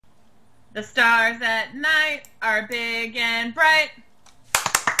The stars at night are big and bright.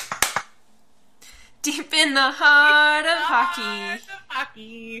 Deep in the heart of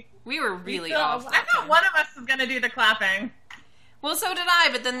hockey. We were really off. I thought one of us was going to do the clapping. Well, so did I,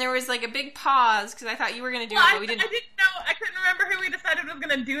 but then there was like a big pause because I thought you were going to do it, but we didn't. I didn't know. I couldn't remember who we decided was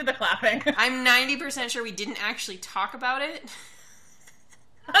going to do the clapping. I'm 90% sure we didn't actually talk about it.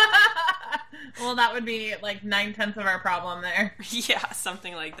 Well, that would be like 9/10 of our problem there. Yeah,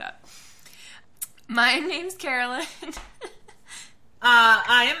 something like that. My name's Carolyn.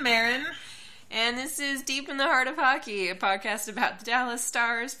 I am Marin. And this is Deep in the Heart of Hockey, a podcast about the Dallas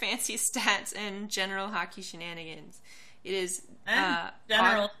Stars, fancy stats, and general hockey shenanigans. It is... And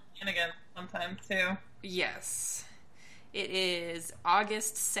general shenanigans sometimes, too. Yes. It is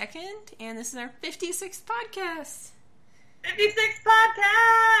August 2nd, and this is our 56th podcast. 56th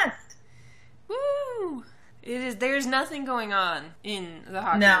podcast! Woo! There's nothing going on in the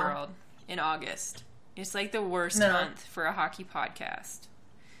hockey world in August. It's like the worst month for a hockey podcast.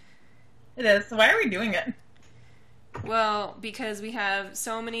 It is. So why are we doing it? Well, because we have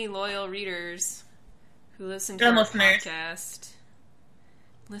so many loyal readers who listen to our podcast.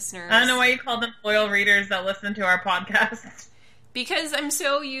 Listeners. I don't know why you call them loyal readers that listen to our podcast. Because I'm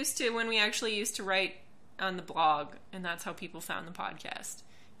so used to when we actually used to write on the blog, and that's how people found the podcast.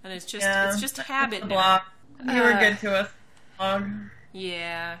 And it's just a habit now. Blog. You were good to us, blog.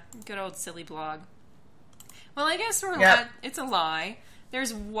 Yeah, good old silly blog. Well, I guess it's a lie.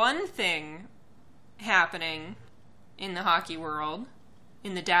 There's one thing happening in the hockey world,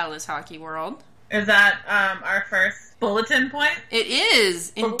 in the Dallas hockey world. Is that our first bulletin point? It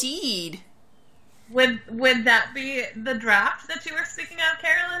is, indeed. Would that be the draft that you were speaking of,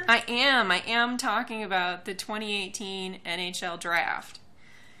 Carolyn? I am talking about the 2018 NHL draft.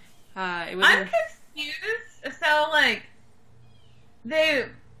 I'm confused. So, like, they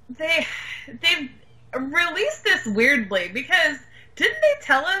released this weirdly because didn't they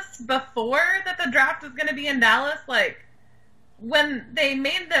tell us before that the draft was going to be in Dallas? Like, when they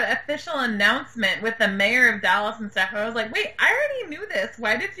made the official announcement with the mayor of Dallas and stuff, I was like, wait, I already knew this.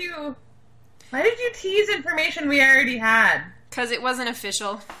 Why did you tease information we already had? Because it wasn't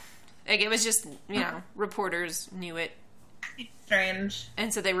official. Like, it was just, reporters knew it. Strange.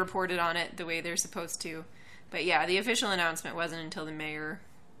 And so they reported on it the way they're supposed to. But yeah, the official announcement wasn't until the mayor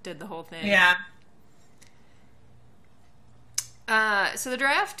did the whole thing. Yeah. So the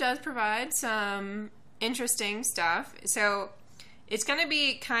draft does provide some interesting stuff. So it's going to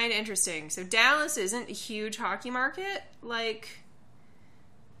be kind of interesting. So Dallas isn't a huge hockey market like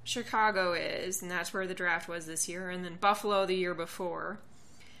Chicago is, and that's where the draft was this year, and then Buffalo the year before.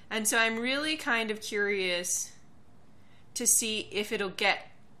 And so I'm really kind of curious to see if it'll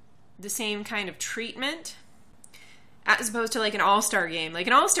get the same kind of treatment as opposed to like an all-star game. Like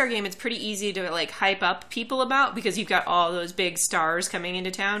an all-star game, it's pretty easy to like hype up people about because you've got all those big stars coming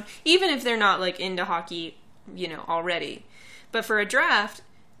into town, even if they're not like into hockey, already. But for a draft,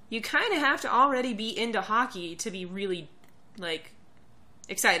 you kind of have to already be into hockey to be really like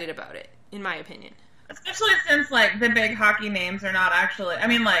excited about it, in my opinion. Especially since like the big hockey names are not actually,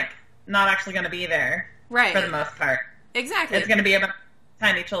 not actually going to be there. Right. For the most part. Exactly. It's going to be about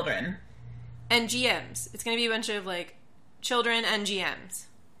tiny children. And GMs. It's going to be a bunch of, like, children and GMs.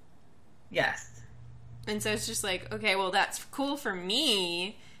 Yes. And so it's just like, okay, well, that's cool for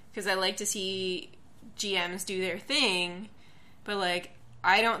me, because I like to see GMs do their thing, but, like,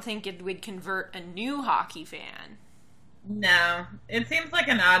 I don't think it would convert a new hockey fan. No. It seems like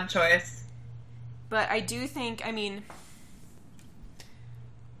an odd choice. But I do think, I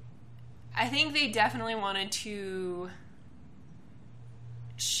think they definitely wanted to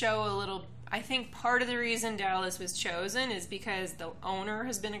show a little... I think part of the reason Dallas was chosen is because the owner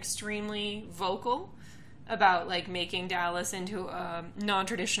has been extremely vocal about, like, making Dallas into a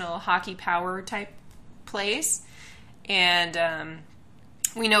non-traditional hockey power type place. And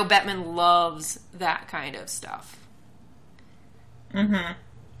we know Bettman loves that kind of stuff. Mm-hmm.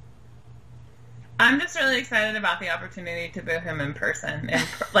 I'm just really excited about the opportunity to boo him in person,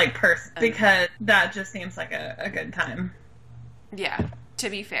 because that just seems like a good time. Yeah, to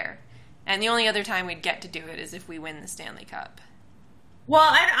be fair. And the only other time we'd get to do it is if we win the Stanley Cup. Well,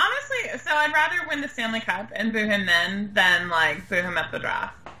 I'd rather win the Stanley Cup and boo him then than, like, boo him at the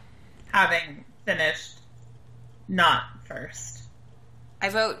draft, having finished not first. I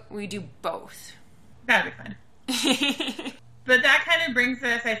vote we do both. That'd be fun. But that kind of brings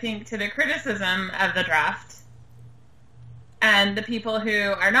us, I think, to the criticism of the draft and the people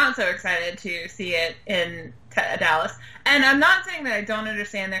who are not so excited to see it in Dallas. And I'm not saying that I don't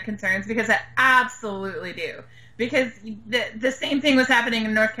understand their concerns, because I absolutely do. because the same thing was happening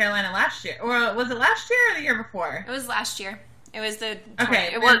in North Carolina last year. Or was it last year or the year before? It was last year. It was the...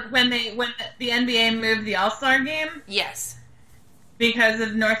 Okay, when the NBA moved the All-Star game? Yes. Because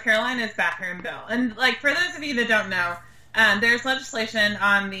of North Carolina's bathroom bill. And, like, for those of you that don't know, there's legislation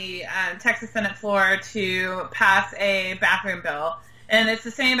on the Texas Senate floor to pass a bathroom bill. And it's the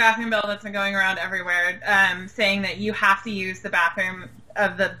same bathroom bill that's been going around everywhere, saying that you have to use the bathroom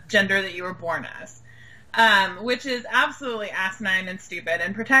of the gender that you were born as. Which is absolutely asinine and stupid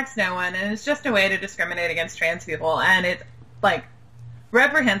and protects no one, and it's just a way to discriminate against trans people, and it's, like,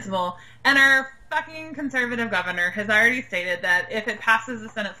 reprehensible. And our fucking conservative governor has already stated that if it passes the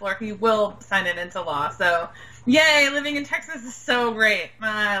Senate floor, he will sign it into law. So, yay, living in Texas is so great.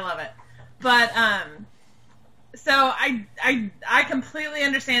 I love it. But, so I completely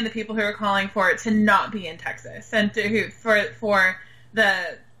understand the people who are calling for it to not be in Texas and for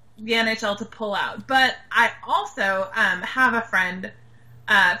the NHL to pull out. But I also have a friend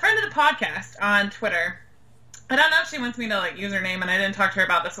of the podcast on Twitter. I don't know if she wants me to, like, use her name, and I didn't talk to her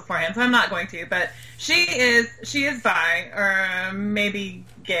about this beforehand, so I'm not going to. But she is bi, or maybe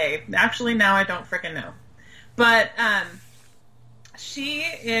gay. Actually, now I don't frickin' know. But she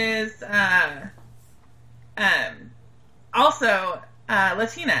is also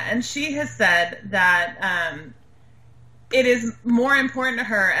Latina, and she has said that it is more important to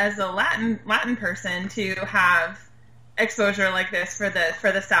her as a Latin person to have exposure like this for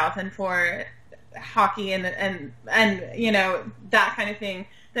the South and for hockey and you know, that kind of thing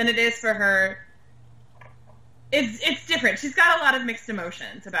than it is for her. It's different. She's got a lot of mixed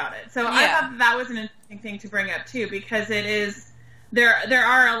emotions about it. So yeah. I thought that was an interesting thing to bring up too, because it is there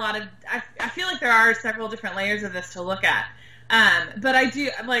are a lot of I feel like there are several different layers of this to look at. But I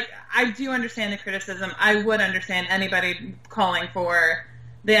do understand the criticism. I would understand anybody calling for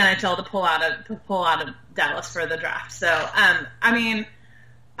the NHL to pull out of Dallas for the draft. So, I mean,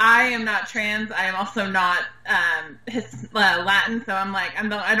 I am not trans. I am also not Latin. So I'm like,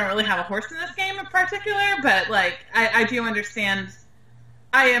 I don't really have a horse in this game in particular. But like, I do understand.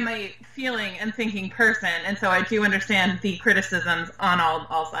 I am a feeling and thinking person, and so I do understand the criticisms on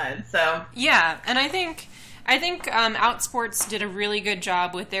all sides. So yeah, and I think Outsports did a really good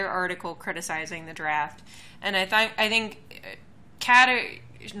job with their article criticizing the draft, and I think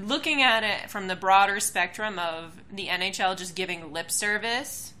looking at it from the broader spectrum of the NHL just giving lip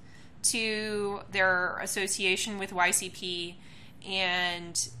service to their association with YCP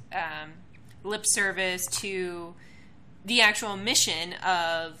and lip service to the actual mission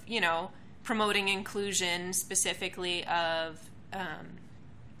of, you know, promoting inclusion specifically of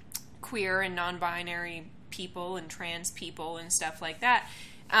queer and non-binary people and trans people and stuff like that.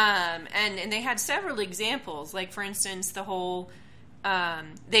 And they had several examples, like, for instance, the whole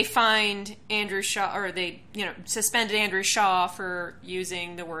they fined Andrew Shaw, or they, you know, suspended Andrew Shaw for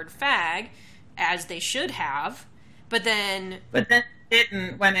using the word fag, as they should have, but then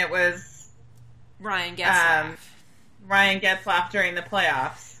didn't when it was Ryan Getzlaf during the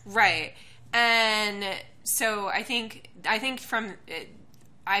playoffs, right? And so I think from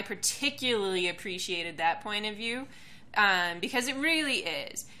I particularly appreciated that point of view, because it really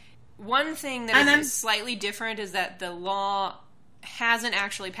is. One thing that is slightly different is that the law hasn't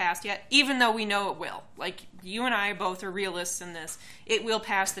actually passed yet, even though we know it will. Like, you and I both are realists in this. It will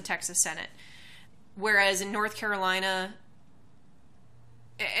pass the Texas Senate. Whereas in North Carolina,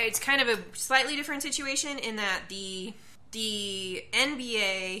 it's kind of a slightly different situation in that the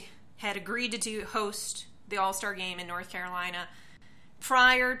NBA had agreed to host the All-Star game in North Carolina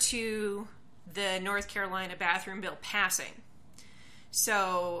prior to the North Carolina bathroom bill passing.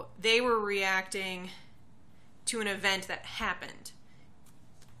 So they were reacting to an event that happened.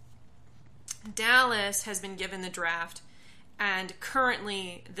 Dallas has been given the draft, and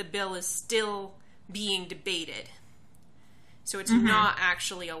currently the bill is still being debated. So it's not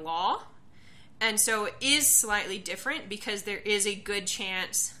actually a law. And so it is slightly different because there is a good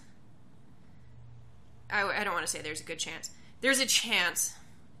chance... I don't want to say there's a good chance. There's a chance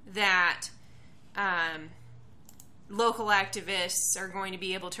that local activists are going to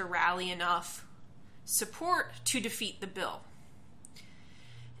be able to rally enough support to defeat the bill.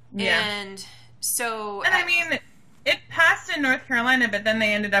 Yeah. And so... And I mean, it passed in North Carolina, but then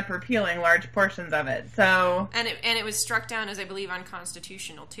they ended up repealing large portions of it, so... And it was struck down as, I believe,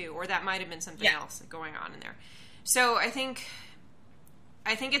 unconstitutional, too. Or that might have been something else going on in there. So I think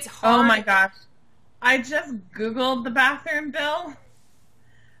it's hard... Oh my gosh. I just Googled the bathroom bill,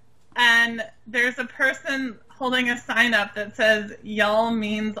 and there's a person holding a sign up that says, "Y'all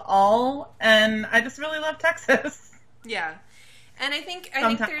means all," and I just really love Texas. Yeah. And I think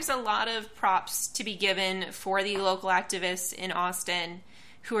there's a lot of props to be given for the local activists in Austin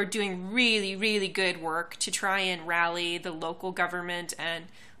who are doing really, really good work to try and rally the local government and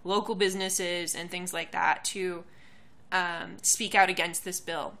local businesses and things like that to speak out against this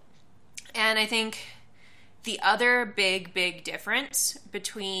bill. And I think the other big, big difference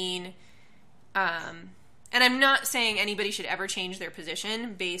between, and I'm not saying anybody should ever change their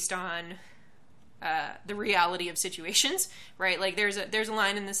position based on the reality of situations, right? Like there's a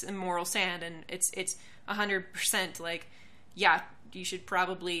line in this immoral sand, and it's 100% like, yeah, you should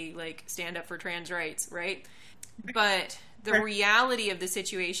probably like stand up for trans rights, right? But the reality of the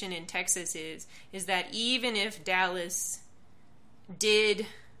situation in Texas is that even if Dallas did,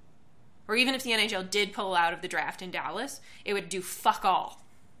 or even if the NHL did pull out of the draft in Dallas, it would do fuck all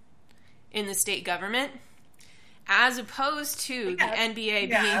in the state government, as opposed to the NBA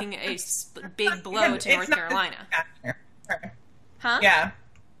being a big blow to North Carolina. Huh? Yeah.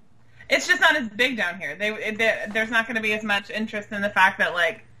 It's just not as big down here. There's not going to be as much interest in the fact that,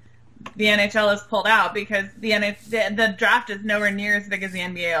 like, the NHL is pulled out because the draft is nowhere near as big as the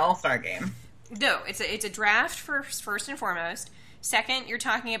NBA All-Star Game. No, it's a draft first and foremost. Second, you're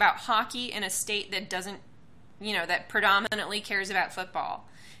talking about hockey in a state that doesn't, that predominantly cares about football.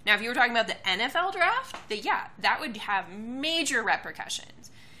 Now, if you were talking about the NFL draft, that would have major repercussions.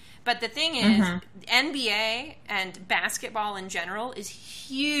 But the thing is, NBA and basketball in general is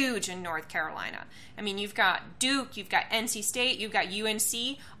huge in North Carolina. I mean, you've got Duke, you've got NC State, you've got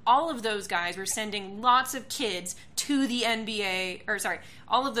UNC. All of those guys were sending lots of kids to the NBA,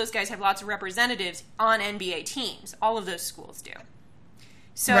 all of those guys have lots of representatives on NBA teams. All of those schools do.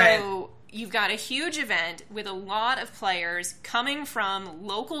 So you've got a huge event with a lot of players coming from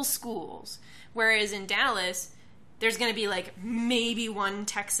local schools, whereas in Dallas, there's going to be like maybe one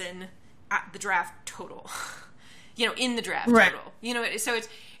Texan at the draft total, in the draft total. So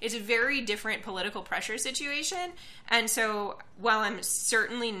it's a very different political pressure situation. And so while I'm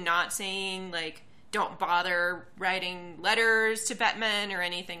certainly not saying like don't bother writing letters to Bettman or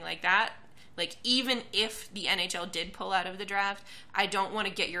anything like that, like even if the NHL did pull out of the draft, I don't want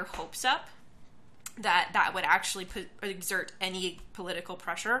to get your hopes up that would actually exert any political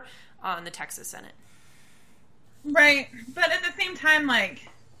pressure on the Texas Senate. Right. But at the same time, like,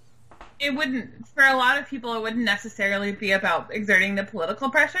 it wouldn't, for a lot of people, it wouldn't necessarily be about exerting the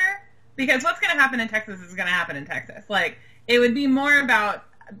political pressure, because what's going to happen in Texas is going to happen in Texas. Like, it would be more about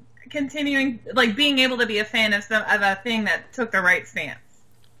continuing, like, being able to be a fan of a thing that took the right stance.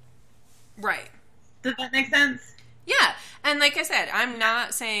 Right. Does that make sense? Yeah. And like I said, I'm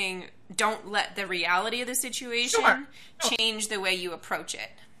not saying don't let the reality of the situation change the way you approach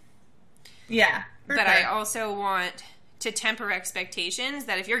it. Yeah. But I also want to temper expectations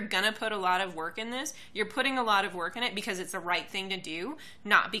that if you're going to put a lot of work in this, you're putting a lot of work in it because it's the right thing to do,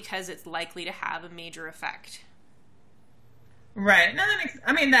 not because it's likely to have a major effect. Right. No,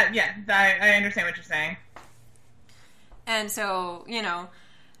 I understand what you're saying. And so,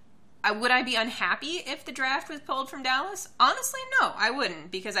 would I be unhappy if the draft was pulled from Dallas? Honestly, no, I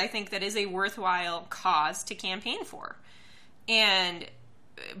wouldn't, because I think that is a worthwhile cause to campaign for.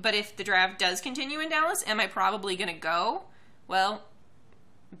 But if the draft does continue in Dallas, am I probably going to go? Well,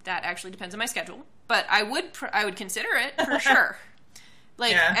 that actually depends on my schedule. But I would consider it for sure.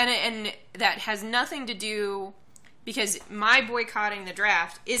 And that has nothing to do, because my boycotting the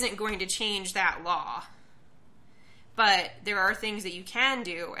draft isn't going to change that law. But there are things that you can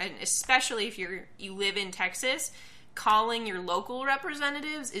do, and especially if you live in Texas, calling your local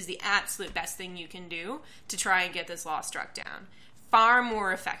representatives is the absolute best thing you can do to try and get this law struck down. Far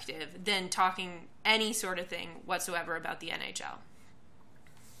more effective than talking any sort of thing whatsoever about the NHL.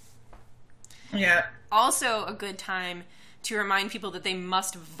 Yeah. Also a good time to remind people that they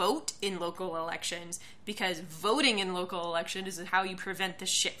must vote in local elections, because voting in local elections is how you prevent this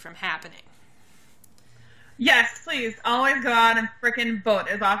shit from happening. Yes, please. Always go out and frickin' vote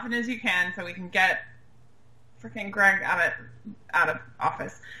as often as you can so we can get frickin' Greg out of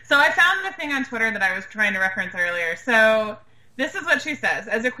office. So I found the thing on Twitter that I was trying to reference earlier. So this is what she says.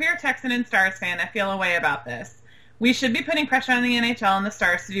 As a queer Texan and Stars fan, I feel a way about this. We should be putting pressure on the NHL and the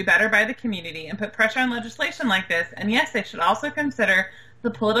Stars to do better by the community and put pressure on legislation like this. And yes, they should also consider the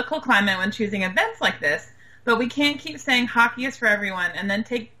political climate when choosing events like this. But we can't keep saying hockey is for everyone and then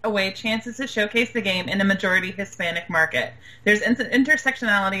take away chances to showcase the game in a majority Hispanic market. There's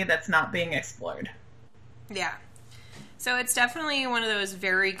intersectionality that's not being explored. Yeah. So it's definitely one of those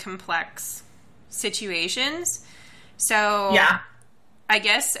very complex situations. So yeah. I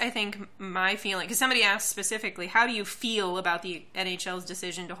guess I think my feeling, because somebody asked specifically, how do you feel about the NHL's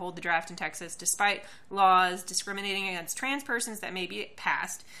decision to hold the draft in Texas despite laws discriminating against trans persons that may be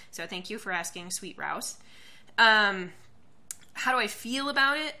passed? So thank you for asking, Sweet Rouse. How do I feel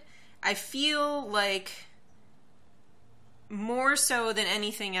about it? I feel like more so than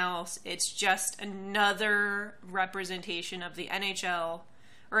anything else, it's just another representation of the NHL,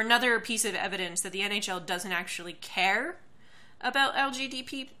 or another piece of evidence that the NHL doesn't actually care about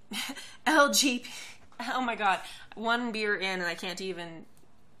oh my god, one beer in and I can't even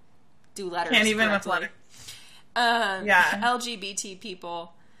do letters. Can't even with letters. LGBT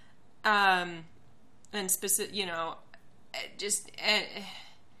people, and specific, just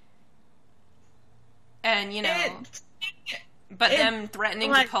and but them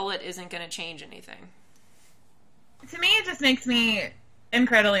threatening to pull it isn't going to change anything. To me, it just makes me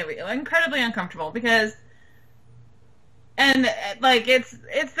incredibly uncomfortable because. And, it's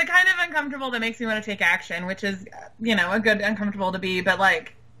the kind of uncomfortable that makes me want to take action, which is, a good uncomfortable to be, but,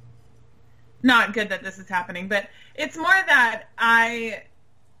 not good that this is happening. But it's more that I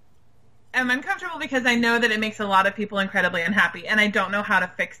am uncomfortable because I know that it makes a lot of people incredibly unhappy, and I don't know how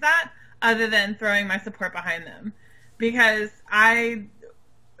to fix that other than throwing my support behind them. Because I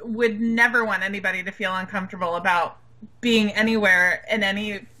would never want anybody to feel uncomfortable about being anywhere in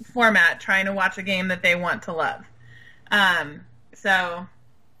any format trying to watch a game that they want to love. So,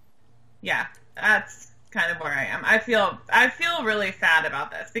 yeah, that's kind of where I am. I feel really sad about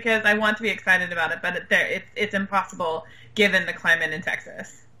this because I want to be excited about it, but it's impossible given the climate in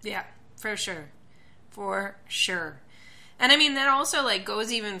Texas. Yeah, for sure. For sure. And I mean, that also,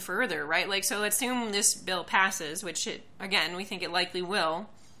 goes even further, right? So let's assume this bill passes, which again, we think it likely will.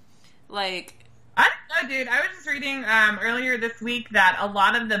 I don't know, dude. I was just reading, earlier this week that a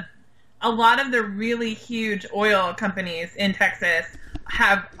lot of the really huge oil companies in Texas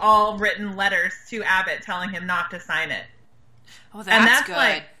have all written letters to Abbott telling him not to sign it. Oh, that's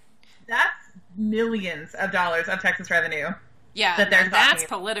good. That's millions of dollars of Texas revenue. Yeah, that's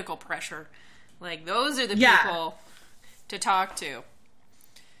political pressure. Those are the people to talk to.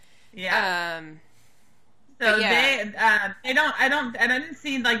 Yeah. So I didn't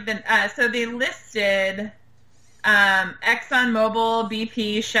see so they listed ExxonMobil,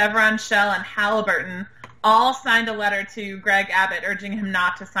 BP, Chevron, Shell, and Halliburton all signed a letter to Greg Abbott urging him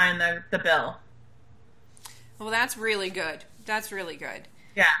not to sign the bill. Well, that's really good. That's really good.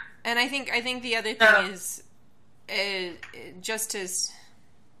 Yeah. And I think the other thing is just as...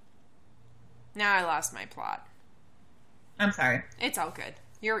 Now I lost my plot. I'm sorry. It's all good.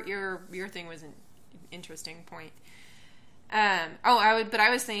 Your thing was an interesting point. I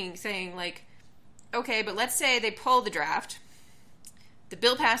was saying okay, but let's say they pull the draft. The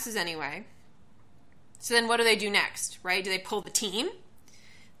bill passes anyway. So then what do they do next, right? Do they pull the team?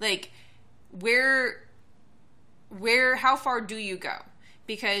 How far do you go?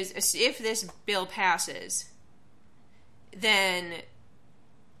 Because if this bill passes, then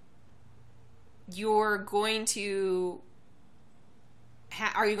you're going to...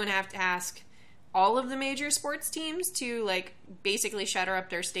 are you going to have to ask all of the major sports teams to, basically shutter up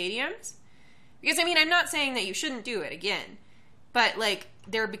their stadiums? Because, I mean, I'm not saying that you shouldn't do it, again. But,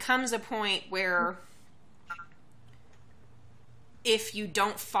 there becomes a point where if you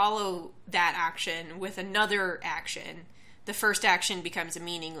don't follow that action with another action, the first action becomes a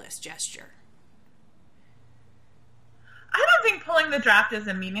meaningless gesture. I don't think pulling the draft is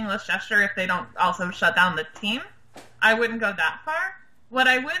a meaningless gesture if they don't also shut down the team. I wouldn't go that far. What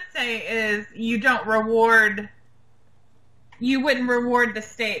I would say is you wouldn't reward the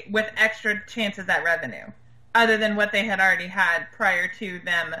state with extra chances at revenue, other than what they had already had prior to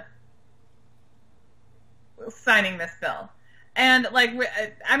them signing this bill. And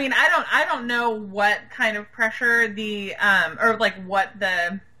I don't know what kind of pressure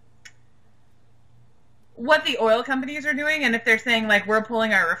what the oil companies are doing, and if they're saying we're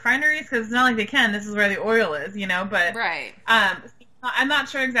pulling our refineries, because it's not like they can. This is where the oil is, But right. I'm not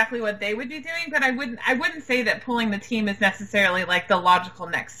sure exactly what they would be doing, but I wouldn't say that pulling the team is necessarily the logical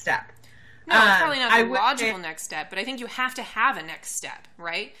next step. No, it's probably not the logical next step, but I think you have to have a next step,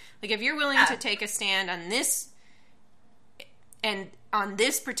 right? If you're willing to take a stand on this and on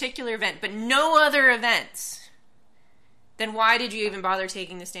this particular event, but no other events, then why did you even bother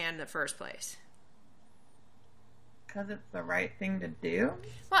taking the stand in the first place? Because it's the right thing to do?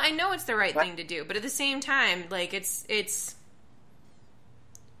 Well, I know it's the right thing to do, but at the same time, it's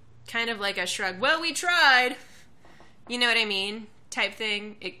kind of like a shrug. Well, we tried. You know what I mean? Type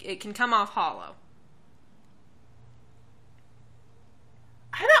thing. It can come off hollow.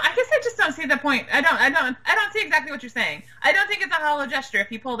 I guess I just don't see the point. I don't see exactly what you're saying. I don't think it's a hollow gesture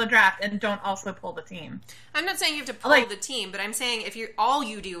if you pull the draft and don't also pull the team. I'm not saying you have to pull the team, but I'm saying if all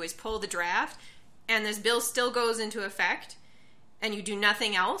you do is pull the draft and this bill still goes into effect and you do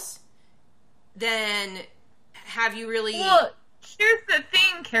nothing else, then have you really... Well, here's the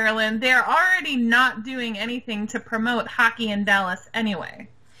thing, Carolyn. They're already not doing anything to promote hockey in Dallas anyway.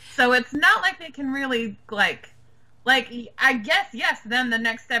 So it's not like they can really, I guess, yes, then the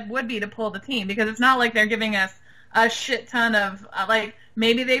next step would be to pull the team, because it's not like they're giving us a shit ton of,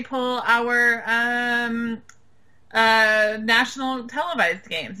 maybe they pull our national televised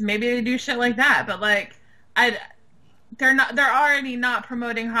games. Maybe they do shit like that, but, they're already not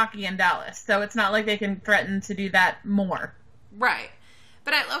promoting hockey in Dallas, so it's not like they can threaten to do that more. Right.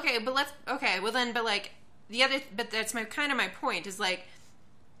 But, that's my point, is,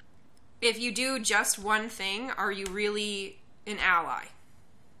 if you do just one thing, are you really an ally?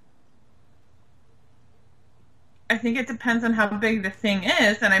 I think it depends on how big the thing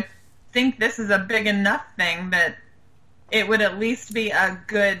is, and I think this is a big enough thing that it would at least be a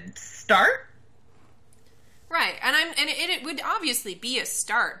good start. Right, and it would obviously be a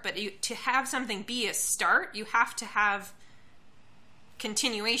start, but to have something be a start, you have to have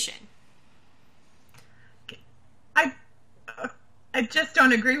continuation. I just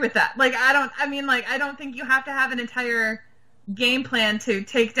don't agree with that. I don't think you have to have an entire game plan to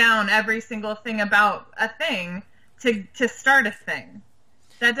take down every single thing about a thing to start a thing.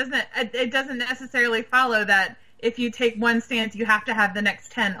 It doesn't necessarily follow that if you take one stance, you have to have the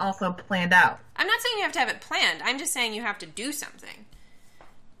next 10 also planned out. I'm not saying you have to have it planned. I'm just saying you have to do something.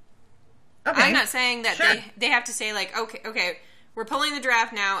 Okay. I'm not saying that sure. they have to say, okay, we're pulling the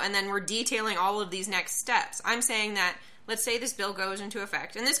draft now, and then we're detailing all of these next steps. I'm saying that, let's say this bill goes into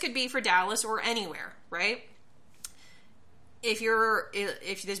effect, and this could be for Dallas or anywhere, right? If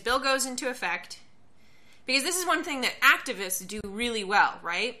this bill goes into effect, because this is one thing that activists do really well,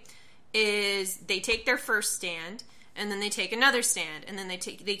 right? Is they take their first stand, and then they take another stand, and then they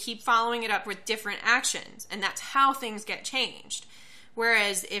keep following it up with different actions, and that's how things get changed.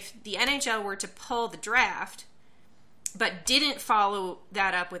 Whereas if the NHL were to pull the draft, but didn't follow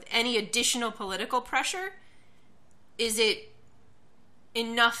that up with any additional political pressure, is it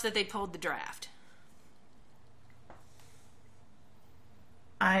enough that they pulled the draft?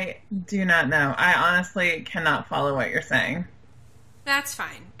 I do not know. I honestly cannot follow what you're saying. That's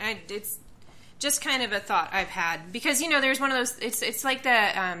fine. It's just kind of a thought I've had. Because, there's one of those... It's like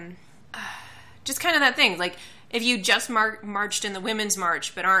the... just kind of that thing. Like, if you just marched in the Women's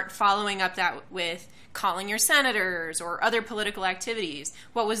March, but aren't following up that with calling your senators or other political activities,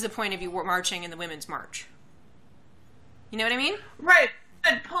 what was the point of you marching in the Women's March? You know what I mean? Right.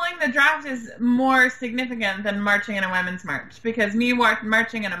 But pulling the draft is more significant than marching in a women's march, because me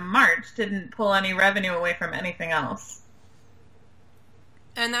marching in a march didn't pull any revenue away from anything else.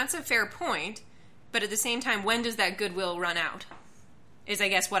 And that's a fair point, but at the same time, when does that goodwill run out? Is, I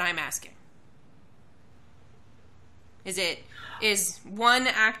guess, what I'm asking. Is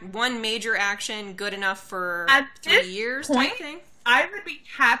one major action good enough for 3 years type thing? I would be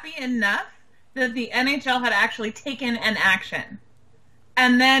happy enough that the NHL had actually taken an action.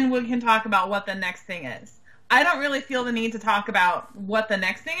 And then we can talk about what the next thing is. I don't really feel the need to talk about what the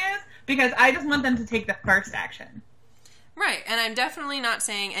next thing is, because I just want them to take the first action. Right, and I'm definitely not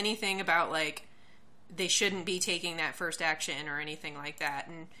saying anything about, they shouldn't be taking that first action or anything like that.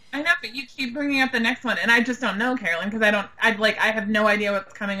 And I know, but you keep bringing up the next one, and I just don't know, Carolyn, because I have no idea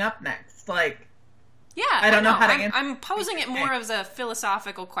what's coming up next. Yeah, I don't know how to answer. I'm posing it more as a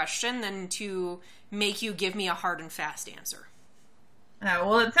philosophical question than to make you give me a hard and fast answer. Oh,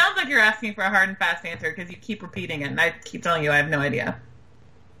 well, it sounds like you're asking for a hard and fast answer because you keep repeating it, and I keep telling you I have no idea.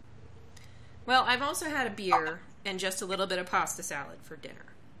 Well, I've also had a beer and just a little bit of pasta salad for dinner.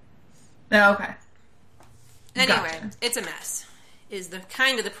 Oh, okay. Anyway, Gotcha. It's a mess, is the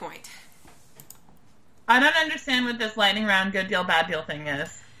point. I don't understand what this lightning round good deal, bad deal thing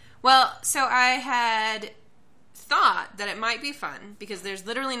is. Well, so I had thought that it might be fun, because there's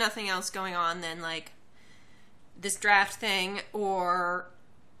literally nothing else going on than, this draft thing or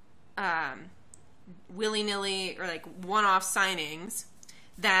willy-nilly or one-off signings,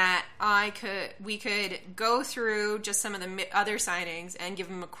 that we could go through just some of the other signings and give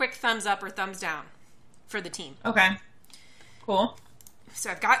them a quick thumbs up or thumbs down for the team. Okay. Cool.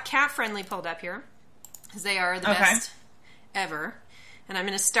 So I've got Cap Friendly pulled up here, because they are the best ever. And I'm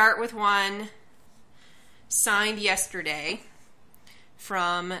going to start with one signed yesterday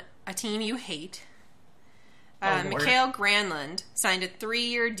from a team you hate. Mikael Granlund signed a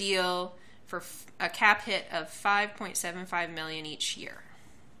 3-year deal for a cap hit of $5.75 million each year.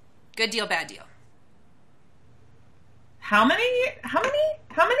 Good deal, bad deal. How many? How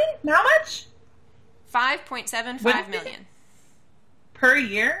much? $5.75 million. Per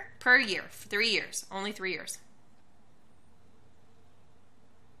year? Per year. 3 years. Only 3 years.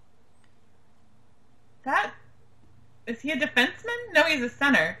 Is he a defenseman? No, he's a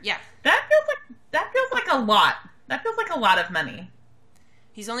center. Yeah. That feels like a lot. That feels like a lot of money.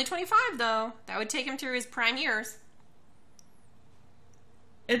 He's only 25, though. That would take him through his prime years.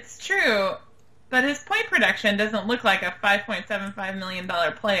 It's true, but his point production doesn't look like a $5.75 million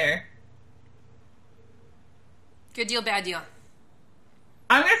player. Good deal, bad deal.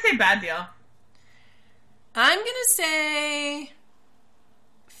 I'm going to say bad deal. I'm going to say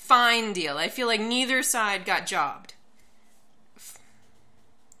fine deal. I feel like neither side got jobbed.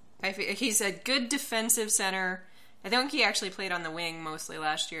 He's a good defensive center. I think he actually played on the wing mostly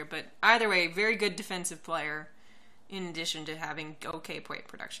last year, but either way, very good defensive player in addition to having okay point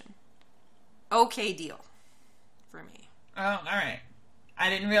production. Okay deal for me. Oh, all right. I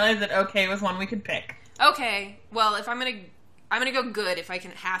didn't realize that okay was one we could pick. Okay, well, if I'm gonna go good if I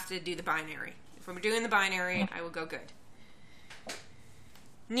can have to do the binary. If I'm doing the binary, I will go good.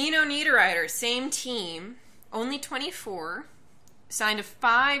 Nino Niederreiter, same team, only 24, signed a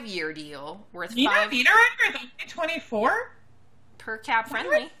 5-year deal worth Nino Niederreiter is only 24? Per cap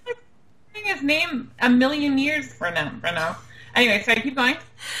friendly. His name a million years for now. Anyway, sorry, keep going.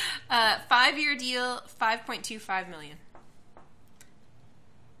 5-year deal, $5.25 million.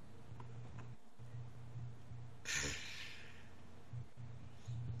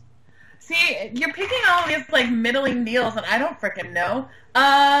 See, you're picking all these like middling deals, and I don't freaking know.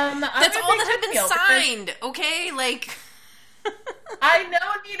 That's all that have been signed, okay? Like, I know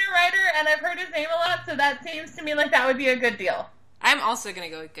Niederreiter, and I've heard his name a lot, so that seems to me like that would be a good deal. I'm also going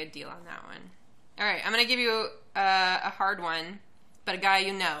to go with good deal on that one. All right, I'm going to give you a hard one, but a guy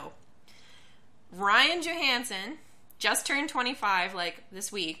you know. Ryan Johansson just turned 25, like,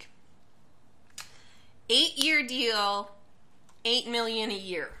 this week. 8-year deal, $8 million a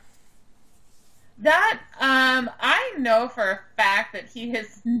year. That, I know for a fact that he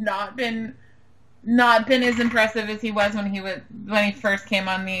has not been as impressive as he was when he first came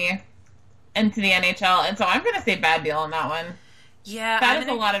into the NHL, and so I'm going to say bad deal on that one. Yeah, that is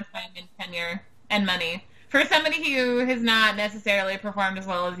a lot of time and tenure and money for somebody who has not necessarily performed as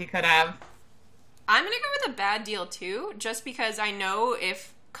well as he could have. I'm going to go with a bad deal too, just because I know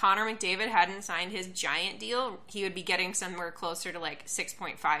if Connor McDavid hadn't signed his giant deal, he would be getting somewhere closer to like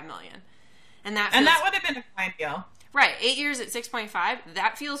 $6.5 million, and that would have been a fine deal, right? 8 years at 6.5,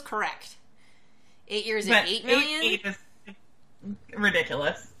 that feels correct. 8 years at $8 million, 8 is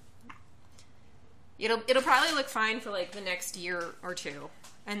ridiculous. It'll probably look fine for like the next year or two,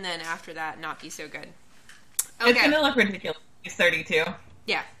 and then after that, not be so good. Okay. It's gonna look ridiculous. He's 32.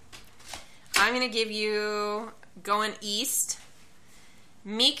 Yeah. I'm gonna give you going east.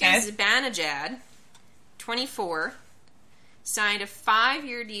 Mika Zibanejad, 24, signed a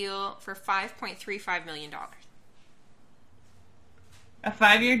 5-year deal for $5.35 million. A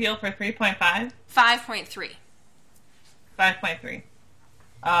 5-year deal for 3.5? 5.3. 5.3.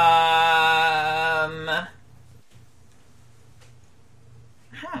 I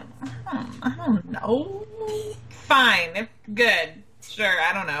don't know. Fine. Good. Sure.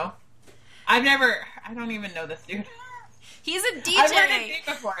 I don't know. I don't even know this dude. He's a DJ. I've heard his name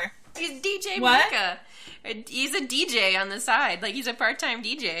before. He's DJ What? Mika. He's a DJ on the side. Like, he's a part-time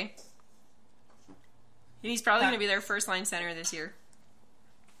DJ. And he's probably going to be their first-line center this year.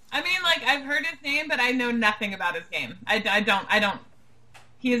 I mean, like, I've heard his name, but I know nothing about his game. I don't.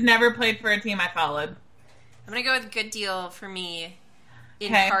 He has never played for a team I followed. I'm going to go with good deal for me,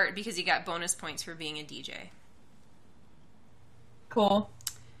 in part because he got bonus points for being a DJ. Cool.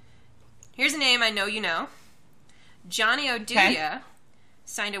 Here's a name I know you know. Johnny Oduya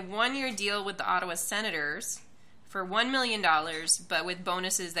signed a 1-year deal with the Ottawa Senators for $1 million, but with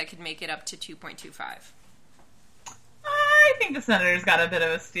bonuses that could make it up to 2.25. I think the Senators got a bit of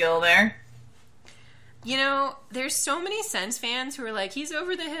a steal there. You know, there's so many Sens fans who are like, he's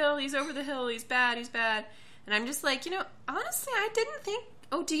over the hill, he's bad. And I'm just like, honestly, I didn't think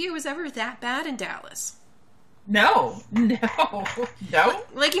Oduya was ever that bad in Dallas. No. Like,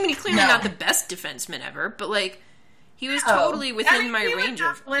 I mean, he's clearly not the best defenseman ever, but, like, he was totally within my range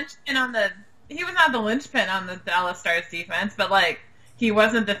of... He was not the linchpin on the Dallas Stars defense, but, like, he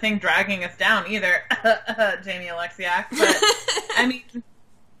wasn't the thing dragging us down either, Jamie Alexiak. But, I mean,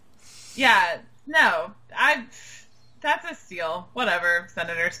 yeah, no, that's a steal. Whatever,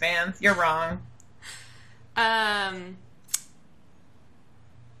 Senators fans, you're wrong.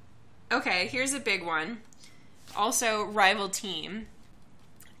 Okay, here's a big one. Also, rival team.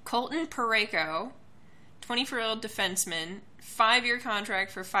 Colton Parayko, 24-year-old defenseman, 5-year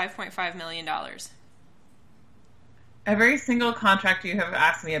contract for $5.5 million. Every single contract you have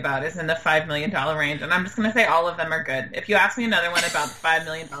asked me about is in the $5 million range, and I'm just going to say all of them are good. If you ask me another one about the $5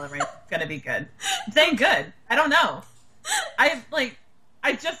 million range, it's going to be good. I'm saying good. I don't know.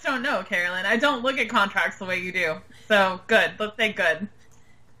 I just don't know, Carolyn. I don't look at contracts the way you do. So, good. Let's say good.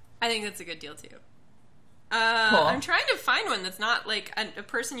 I think that's a good deal, too. Cool. I'm trying to find one that's not, like, a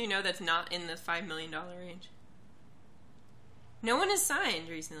person you know that's not in the $5 million range. No one has signed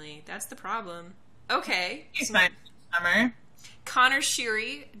recently. That's the problem. Okay. You signed summer. Connor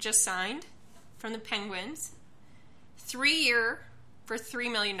Sheary just signed from the Penguins. 3-year for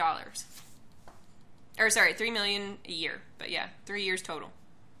 $3 million. Or, sorry, $3 million a year. But, yeah, 3 years total.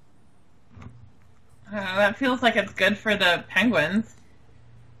 That feels like it's good for the Penguins.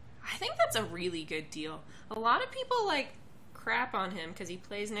 I think that's a really good deal. A lot of people, like, crap on him because he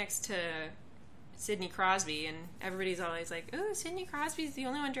plays next to Sidney Crosby, and everybody's always like, "Oh, Sidney Crosby's the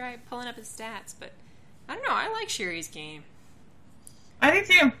only one pulling up his stats." But I don't know. I like Sheary's game. I do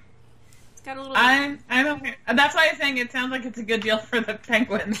too. It's got a little. I'm okay. That's why I'm saying it sounds like it's a good deal for the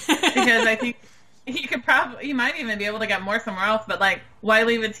Penguins because I think he might even be able to get more somewhere else. But like, why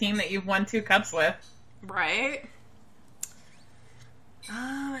leave a team that you've won 2 cups with? Right.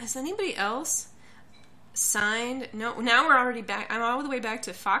 Is anybody else signed? No. Now we're already back. I'm all the way back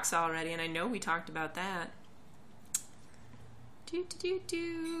to Fox already, and I know we talked about that.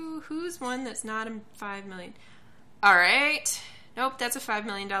 Who's one that's not a $5 million? All right. Nope, that's a $5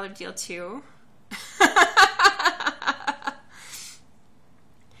 million deal too.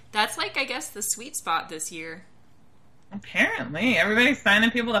 That's like, I guess, the sweet spot this year. Apparently, everybody's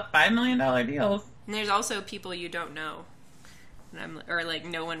signing people to $5 million deals. And there's also people you don't know, or like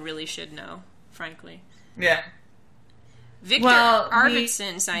no one really should know, frankly. Yeah. Victor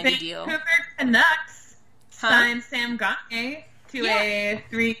Arvidsson signed a deal. Vancouver Canucks signed Sam Gagner to a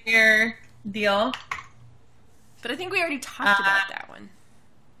 3-year deal. But I think we already talked about that one.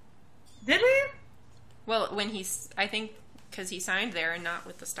 Did we? Well, I think because he signed there and not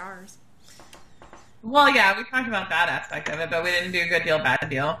with the Stars. Well, yeah, we talked about that aspect of it, but we didn't do good deal, bad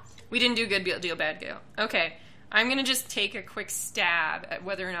deal. We didn't do good deal, bad deal. Okay, I'm going to just take a quick stab at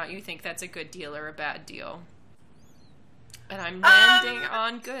whether or not you think that's a good deal or a bad deal. And I'm landing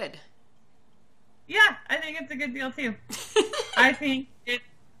on good. Yeah, I think it's a good deal too. I think it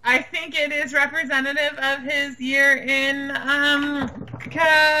is representative of his year in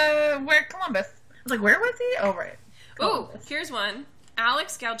where Columbus. I was like, where was he? Oh, right. Oh, here's one.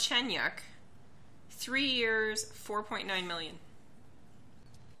 Alex Galchenyuk, 3 years, $4.9 million.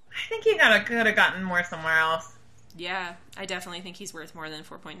 I think he could have gotten more somewhere else. Yeah, I definitely think he's worth more than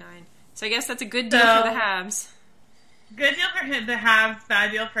 4.9. So I guess that's a good deal for the Habs. Good deal for the Habs,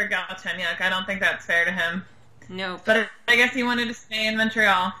 bad deal for Galchenyuk. I don't think that's fair to him. Nope. But I guess he wanted to stay in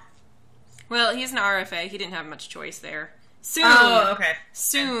Montreal. Well, he's an RFA. He didn't have much choice there. Soon. Oh, okay.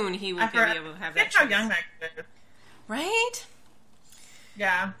 Soon he will be able to have that choice. How young that is. Right?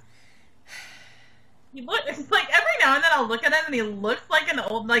 Yeah. It's like every now and then I'll look at him and he looks like an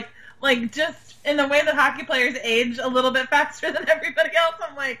old, like just in the way that hockey players age a little bit faster than everybody else.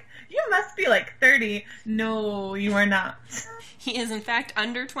 I'm like, you must be like 30. No, you are not. He is in fact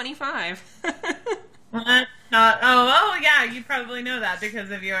under 25. Well, that's not. Oh, yeah. You probably know that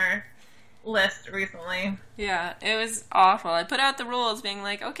because of your list recently. Yeah, it was awful. I put out the rules, being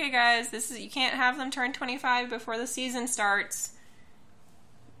like, okay, guys, you can't have them turn 25 before the season starts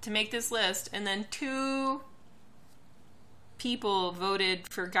to make this list, and then 2 people voted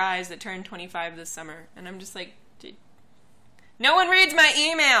for guys that turned 25 this summer, and I'm just like, no one reads my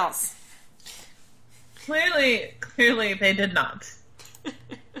emails. Clearly, they did not.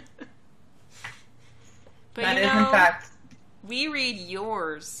 But that is, in fact, we read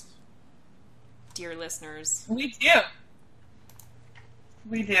yours, dear listeners. We do.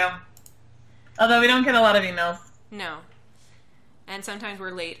 Although we don't get a lot of emails. No. And sometimes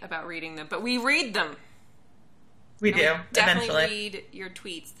we're late about reading them, but we read them. We do, definitely eventually. Read your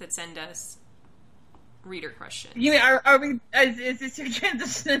tweets that send us reader questions. You mean, are we? Is this your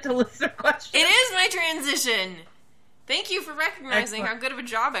transition into listener questions? It is my transition. Thank you for recognizing Excellent. how good of a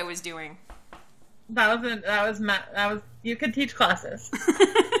job I was doing. That was. You could teach classes.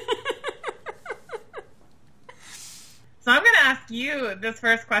 So I'm going to ask you this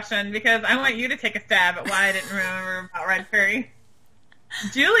first question because I want you to take a stab at why I didn't remember about red curry.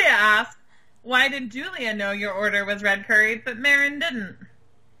 Julia asked, why did Julia know your order was red curry, but Marin didn't?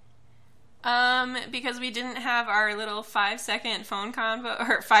 Because we didn't have our little 5-second phone convo,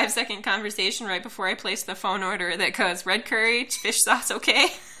 or 5-second conversation right before I placed the phone order that goes, red curry, fish sauce, okay?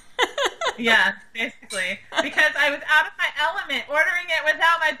 Yeah, basically. Because I was out of my element ordering it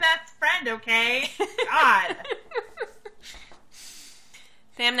without my best friend, okay? God.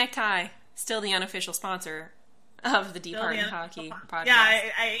 Sam Necktie, still the unofficial sponsor of the Deep Heart and Hockey podcast. Yeah,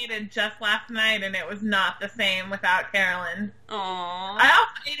 I ate it just last night, and it was not the same without Carolyn. Aww. I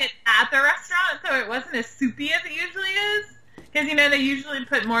also ate it at the restaurant, so it wasn't as soupy as it usually is. Because, they usually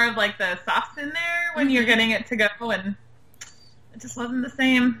put more of, the sauce in there when you're getting it to go, and it just wasn't the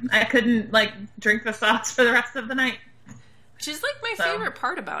same. I couldn't, drink the sauce for the rest of the night. Which is, my favorite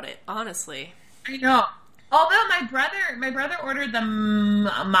part about it, honestly. I know. Although my brother ordered the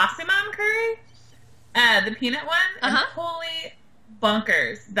Masimam curry, the peanut one, and holy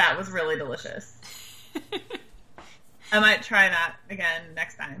bunkers, that was really delicious. I might try that again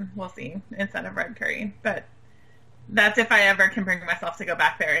next time. We'll see, instead of red curry. But that's if I ever can bring myself to go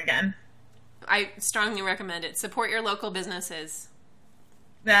back there again. I strongly recommend it. Support your local businesses.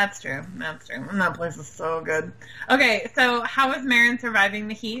 That's true. That's true. And that place is so good. Okay, so how is Marin surviving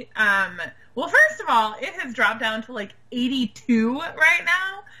the heat? Well, first of all, it has dropped down to 82 right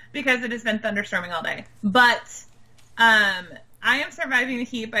now because it has been thunderstorming all day. But I am surviving the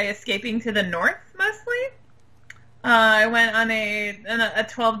heat by escaping to the north mostly. I went on a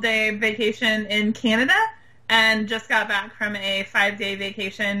 12-day vacation in Canada and just got back from a 5-day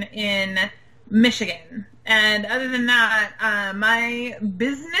vacation in Michigan. And other than that, my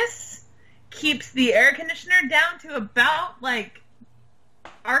business keeps the air conditioner down to about,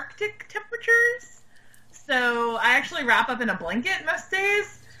 Arctic temperatures. So I actually wrap up in a blanket most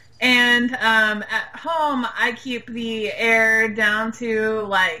days. And at home, I keep the air down to,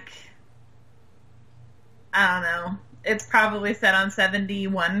 I don't know. It's probably set on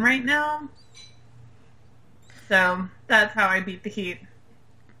 71 right now. So that's how I beat the heat.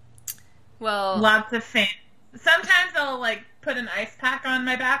 Well, lots of fans. Sometimes I'll put an ice pack on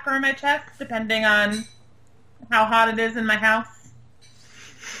my back or my chest, depending on how hot it is in my house.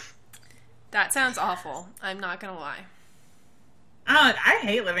 That sounds awful. I'm not gonna lie. Oh, I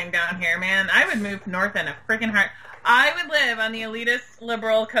hate living down here, man. I would move north in a freaking heart. I would live on the elitist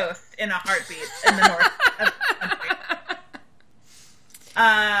liberal coast in a heartbeat in the north of the country.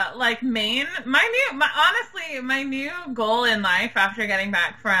 Maine. My new goal in life after getting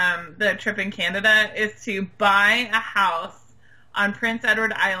back from the trip in Canada is to buy a house on Prince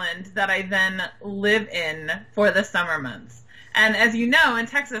Edward Island that I then live in for the summer months. And as you know, in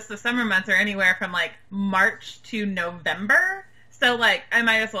Texas, the summer months are anywhere from March to November. So I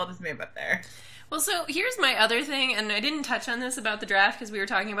might as well just move up there. Well, so here's my other thing, and I didn't touch on this about the draft because we were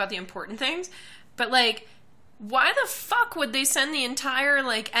talking about the important things, but why the fuck would they send the entire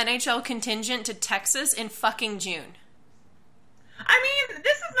NHL contingent to Texas in fucking June? I mean,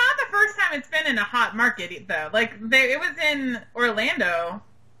 this is not the first time it's been in a hot market, though. It was in Orlando.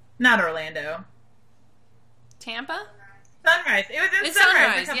 Not Orlando. Tampa? Sunrise. It was in it's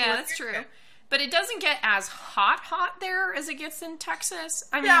Sunrise. Yeah, that's true. Ago. But it doesn't get as hot there as it gets in Texas.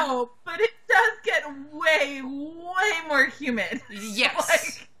 I mean, no, but it does get way, way more humid.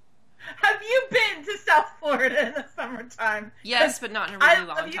 Yes. Have you been to South Florida in the summertime? Yes, but not in a really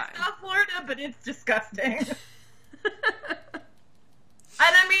long time. I love South Florida, but it's disgusting. And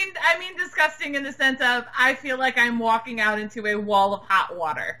I mean disgusting in the sense of I feel like I'm walking out into a wall of hot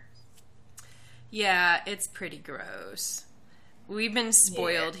water. Yeah, it's pretty gross. We've been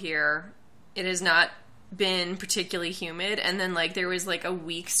spoiled here. It has not been particularly humid, and then there was a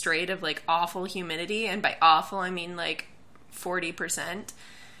week straight of awful humidity, and by awful I mean 40%.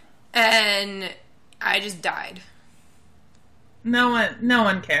 And I just died. No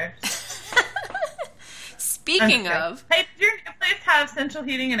one cares. Speaking of... Hey, does your new place have central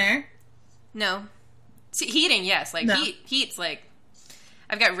heating and air? No. See, heating, yes. No. Heat's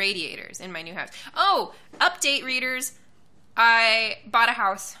I've got radiators in my new house. Oh, update, readers. I bought a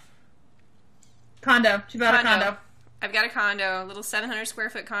house. Condo. She bought a condo. I've got a condo, a little 700 square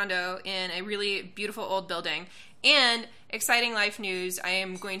foot condo in a really beautiful old building. And exciting life news, I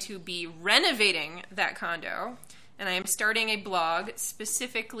am going to be renovating that condo. And I am starting a blog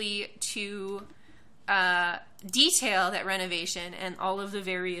specifically to detail that renovation and all of the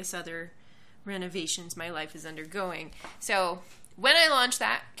various other renovations my life is undergoing. So when I launch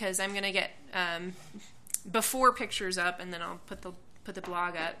that, because I'm going to get before pictures up and then I'll put the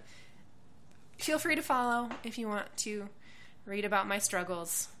blog up, feel free to follow if you want to read about my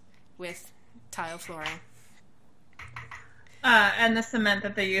struggles with tile flooring. And the cement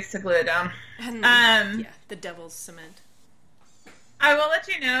that they used to glue it down. And the devil's cement. I will let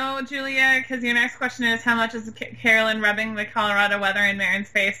you know, Julia, because your next question is how much is Carolyn rubbing the Colorado weather in Marin's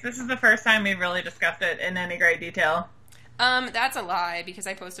face? This is the first time we've really discussed it in any great detail. That's a lie because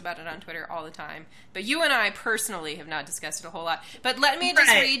I post about it on Twitter all the time. But you and I personally have not discussed it a whole lot. But let me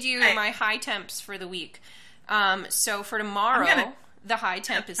just read you my high temps for the week. So for tomorrow, the high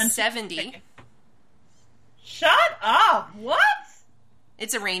temp is 70. Shut up! What?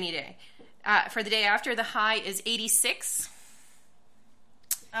 It's a rainy day. For the day after, the high is 86.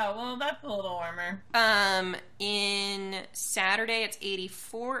 Oh, well, that's a little warmer. In Saturday, it's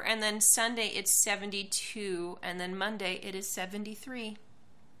 84, and then Sunday, it's 72, and then Monday, it is 73.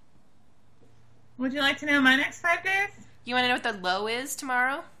 Would you like to know my next 5 days? You want to know what the low is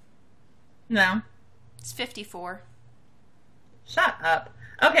tomorrow? No. It's 54. Shut up.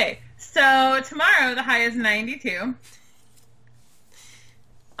 Okay, so tomorrow, the high is 92.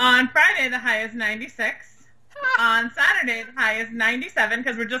 On Friday, the high is 96. On Saturday, the high is 97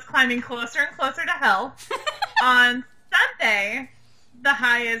 because we're just climbing closer and closer to hell. On Sunday, the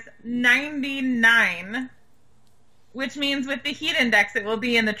high is 99, which means with the heat index, it will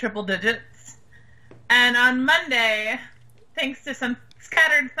be in the triple digits. And on Monday, thanks to some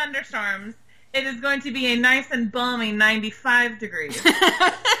scattered thunderstorms, it is going to be a nice and balmy 95 degrees.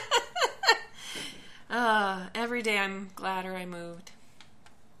 Every day I'm gladder I moved.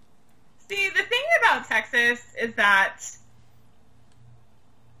 See, the thing about Texas is that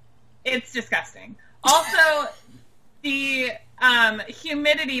it's disgusting. Also, the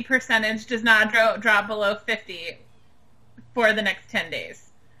humidity percentage does not drop below 50 for the next 10 days.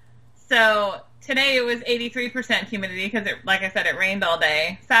 So today it was 83% humidity because, like I said, it rained all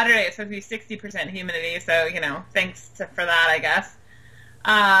day. Saturday it's supposed to be 60% humidity, so, thanks for that, I guess.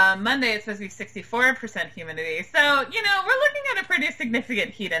 Monday it's supposed to be 64% humidity. So, we're looking at a pretty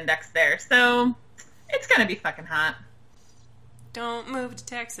significant heat index there. So, it's going to be fucking hot. Don't move to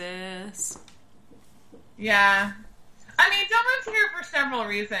Texas. Yeah. I mean, don't move here for several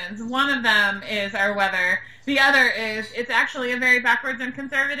reasons. One of them is our weather. The other is it's actually a very backwards and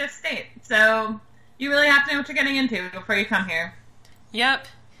conservative state. So, you really have to know what you're getting into before you come here. Yep.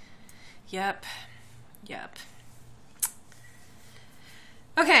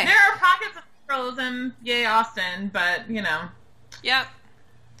 Okay. There are pockets of liberalism, yay Austin, but, Yep.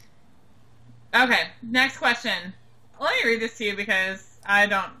 Okay, next question. Let me read this to you because I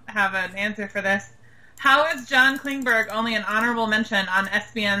don't have an answer for this. How is John Klingberg only an honorable mention on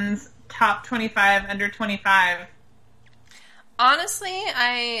ESPN's top 25 under 25? Honestly,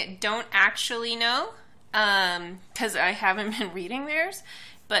 I don't actually know, because I haven't been reading theirs.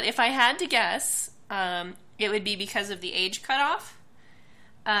 But if I had to guess, it would be because of the age cutoff.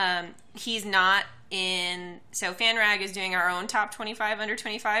 He's not in... So FanRag is doing our own top 25 under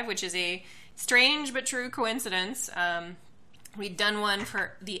 25, which is a strange but true coincidence. We'd done one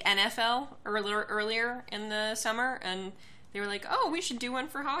for the NFL earlier in the summer, and they were like, oh, we should do one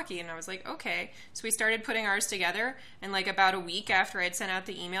for hockey. And I was like, okay. So we started putting ours together, and about a week after I'd sent out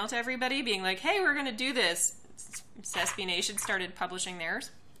the email to everybody being like, hey, we're going to do this, SB Nation started publishing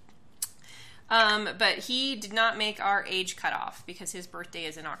theirs. But he did not make our age cutoff because his birthday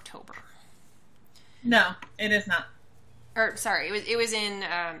is in October. No, it is not. Or sorry, it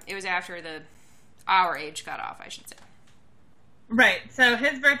was after our age cutoff, I should say. Right. So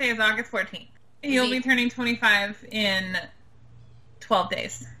his birthday is August 14th. He'll be turning 25 in 12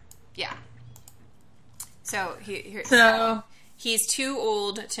 days. Yeah. So he's too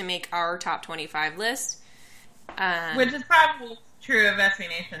old to make our top 25 list. Which is probably true of SB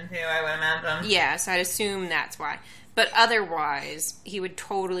Nation, too, I would imagine. Yeah, so I'd assume that's why. But otherwise, he would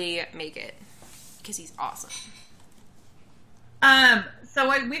totally make it. Because he's awesome. So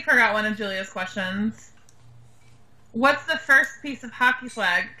we forgot one of Julia's questions. What's the first piece of hockey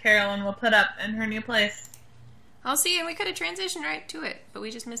flag Carolyn will put up in her new place? I'll see, and we could have transitioned right to it, but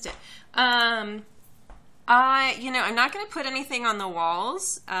we just missed it. I'm not going to put anything on the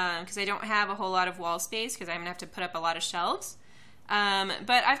walls, because I don't have a whole lot of wall space, because I'm going to have to put up a lot of shelves.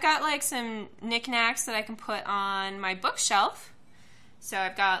 But I've got, some knickknacks that I can put on my bookshelf. So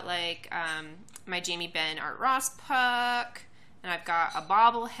I've got, my Jamie Benn Art Ross puck, and I've got a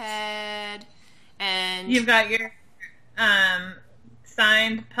bobblehead, and... You've got your,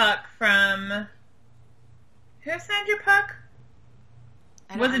 signed puck from... Who signed your puck?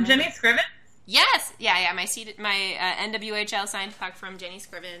 Was it Jenny Scrivens? Yes! Yeah, my NWHL signed puck from Jenny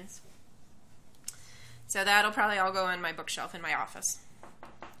Scrivens. So that'll probably all go on my bookshelf in my office.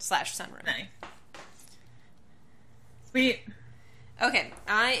 / sunroom. Nice. Sweet. Okay,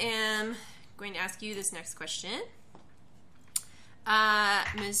 I am going to ask you this next question.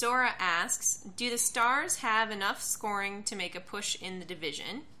 Mizora asks, do the Stars have enough scoring to make a push in the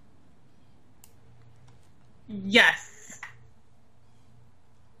division? Yes.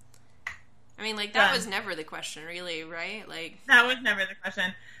 I mean, like, that was never the question, really, right? Like, that was never the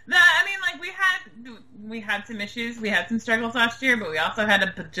question. We had some issues. We had some struggles last year, but we also had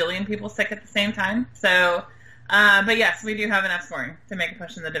a bajillion people sick at the same time. So, but yes, we do have enough scoring to make a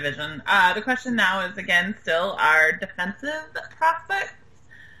push in the division. The question now is, again, still our defensive prospects,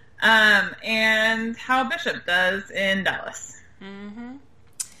 and how Bishop does in Dallas. Mm-hmm. And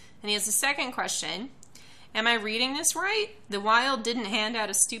he has a second question. Am I reading this right? The Wild didn't hand out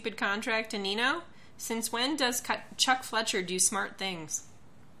a stupid contract to Nino? Since when does Chuck Fletcher do smart things?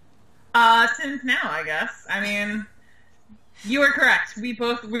 Since now, I guess. I mean, you are correct. We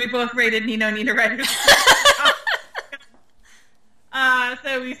both rated Nino Niederreiter.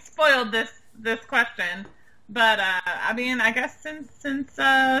 So we spoiled this question. But I mean, I guess since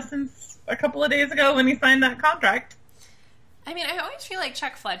a couple of days ago when he signed that contract. I mean, I always feel like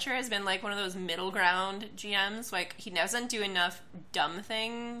Chuck Fletcher has been like one of those middle ground GMs. Like, he doesn't do enough dumb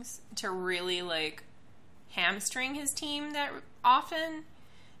things to really like hamstring his team that often.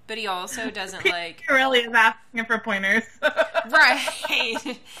 But he also doesn't like... Chiarelli is asking for pointers.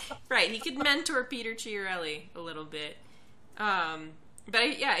 Right. Right. He could mentor Peter Chiarelli a little bit.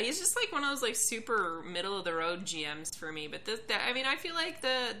 But yeah, he's just like one of those like super middle of the road GMs for me. But I mean, I feel like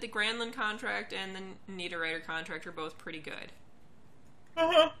the Granlund contract and the Niederreiter contract are both pretty good.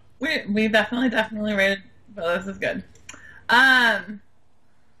 Uh-huh. We definitely rated both as good.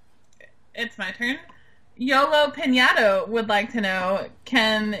 It's my turn. Yolo Pinato would like to know,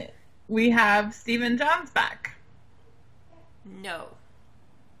 can we have Stephen Johns back? No.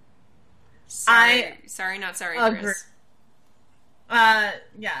 Sorry, not sorry, Chris.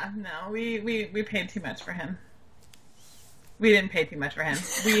 Yeah, no, we paid too much for him. We didn't pay too much for him.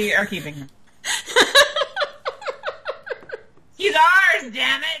 We are keeping him. He's ours,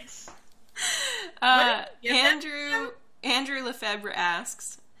 damn it! Andrew Lefebvre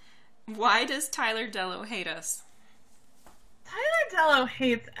asks, why does Tyler Dellow hate us? Tyler Dellow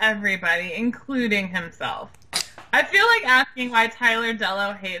hates everybody, including himself. I feel like asking why Tyler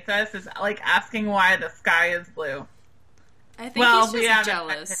Dellow hates us is like asking why the sky is blue. I think he's just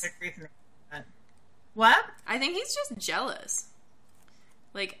jealous. What? I think he's just jealous.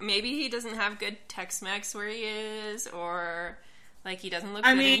 Like, maybe he doesn't have good Tex-Mex where he is, or like he doesn't look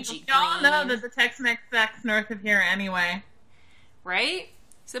good in G y'all know that the Tex-Mex sucks north of here anyway. Right?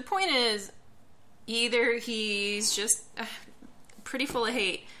 So the point is, either he's just pretty full of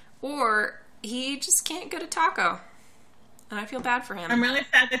hate, or he just can't go to taco. And I feel bad for him. I'm really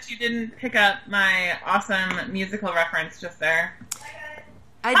sad that you didn't pick up my awesome musical reference just there.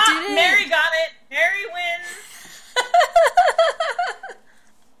 I didn't. Mary got it. Mary wins.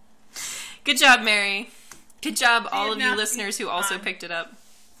 Good job, Mary. Good job, all of you listeners who also picked it up.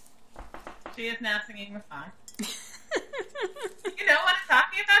 She is now singing the song. You know what I'm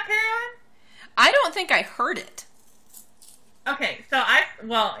talking about, Caroline? I don't think I heard it. Okay, so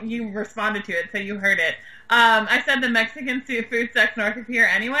you responded to it, so you heard it. I said the Mexican food sucks north of here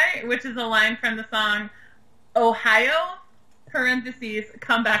anyway, which is a line from the song Ohio, parentheses,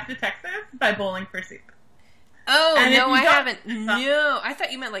 Come Back to Texas by Bowling for Soup. Oh, no, I haven't. No, I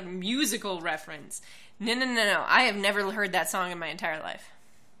thought you meant like musical reference. No. I have never heard that song in my entire life.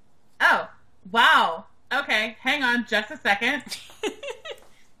 Oh, wow. Okay, hang on just a second.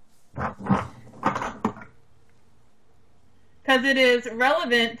 Because it is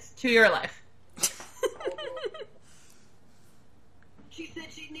relevant to your life. She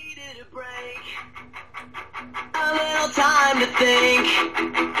said she needed a break, a little time to think.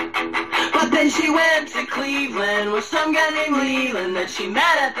 But then she went to Cleveland with some guy named Leland that she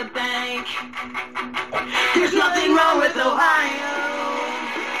met at the bank. There's nothing wrong with Ohio,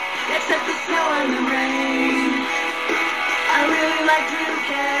 except the snow and the rain. I really like Drew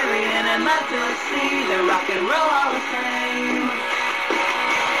Carey and I'd like to see the Rock and Roll Hall of Fame.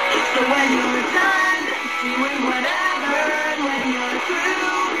 So when you're done doing whatever, and when you're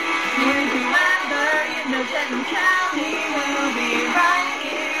through doing whoever, you know Denton County will be right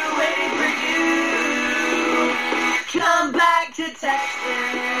here waiting for you. Come back to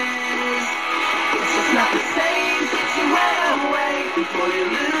Texas. It's just not the same since you went away before you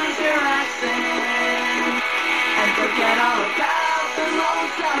lose your accent. And forget all about the Lone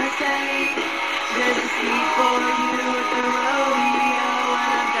Star State. There's a seat for you at the rodeo,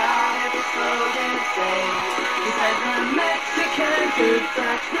 and I've got every slogan to say. Besides the Mexican food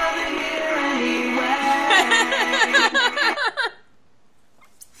sucks nothing here anyway.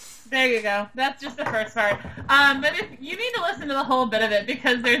 There you go. That's just the first part. But if you need to listen to the whole bit of it,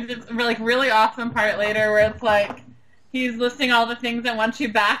 because there's this like really awesome part later where it's like he's listing all the things that want you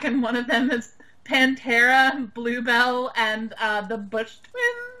back, and one of them is Pantera, Bluebell, and the Bush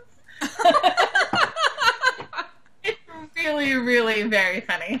Twins. It's really, really very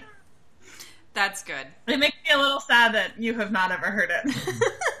funny. That's good. It makes me a little sad that you have not ever heard it.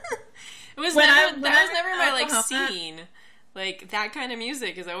 That was never my like scene. Like that kind of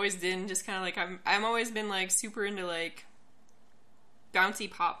music has always been just kind of like I'm always been like super into like bouncy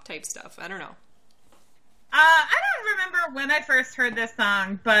pop type stuff. I don't know. I don't remember when I first heard this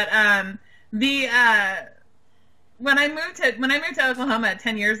song, but when I moved to Oklahoma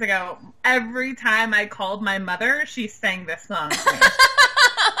 10 years ago, every time I called my mother, she sang this song to me.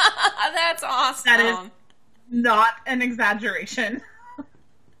 That's awesome. That is not an exaggeration.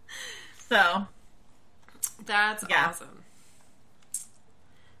 So that's awesome.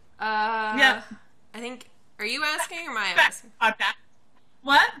 Yeah. I think. Are you asking or am I asking? Podcast.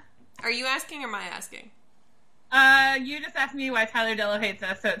 What? Are you asking or am I asking? You just asked me why Tyler Dillo hates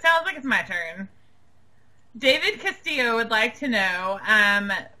us, so it sounds like it's my turn. David Castillo would like to know,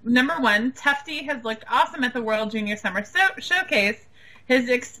 number one, Tufty has looked awesome at the World Junior Summer Showcase. His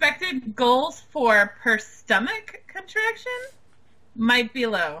expected goals for per stomach contraction might be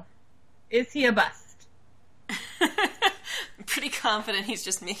low. Is he a bust? I'm pretty confident he's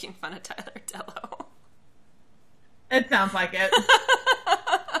just making fun of Tyler Dillo. It sounds like it.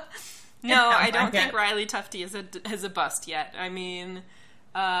 No, I don't think Riley Tufty is a bust yet. I mean,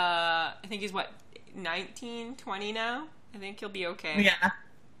 I think he's, 19, 20 now? I think he'll be okay. Yeah.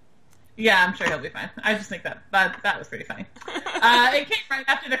 Yeah, I'm sure he'll be fine. I just think that was pretty funny. It came right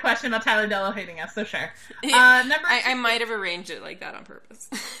after the question about Tyler Dillo hating us, so sure. I might have arranged it like that on purpose.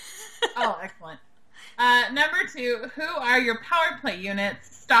 Oh, excellent. Number two, who are your power play units?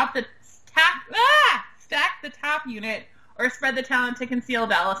 Stack the top unit, or spread the talent to conceal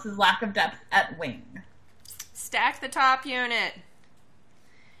Dallas's lack of depth at wing. Stack the top unit.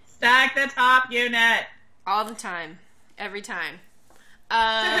 Stack the top unit. All the time. Every time. So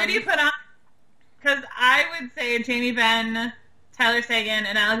who do you put on? Because I would say Jamie Benn, Tyler Sagan,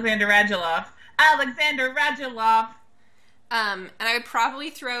 and Alexander Radulov. And I would probably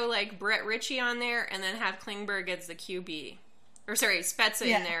throw, like, Brett Ritchie on there and then have Klingberg as the QB. Or, sorry, Spezza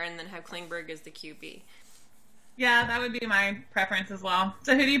in there and then have Klingberg as the QB. Yeah, that would be my preference as well.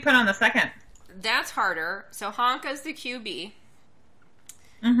 So who do you put on the second? That's harder. So Honka's the QB.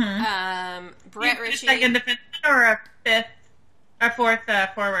 Mm-hmm. Brett Ritchie. Second defenseman or a fourth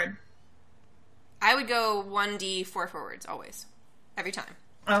forward? I would go 1D, 4 forwards, always. Every time.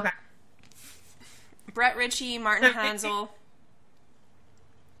 Okay. Brett Ritchie, Martin Hansel.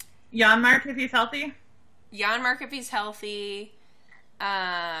 Janmark if he's healthy? Janmark if he's healthy.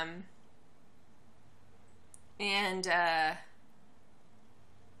 And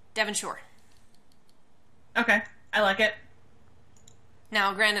Devon Shore. Okay. I like it.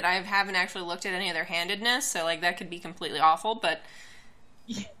 Now, granted, I haven't actually looked at any of their handedness, so like that could be completely awful, but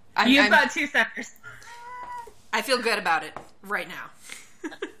You've got two centers. I feel good about it right now.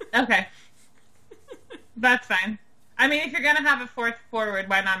 Okay. That's fine. I mean, if you're going to have a fourth forward,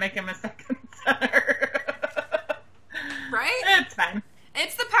 why not make him a second center? Right? It's fine.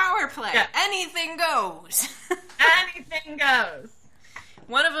 It's the power play. Yeah. Anything goes. Anything goes.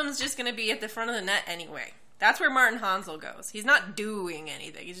 One of them's just going to be at the front of the net anyway. That's where Martin Hansel goes. He's not doing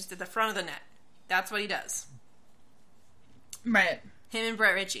anything. He's just at the front of the net. That's what he does. Right. Him and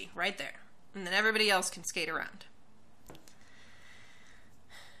Brett Ritchie, right there. And then everybody else can skate around.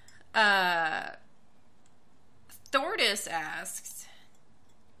 Thordis asks,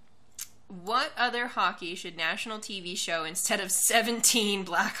 what other hockey should national TV show instead of 17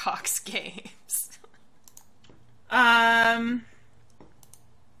 Blackhawks games? I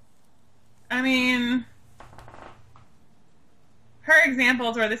mean, her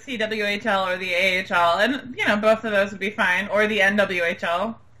examples were the CWHL or the AHL, and, you know, both of those would be fine, or the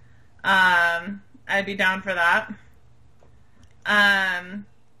NWHL. I'd be down for that.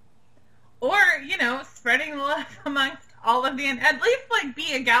 Or, you know, spreading love amongst all of at least, like,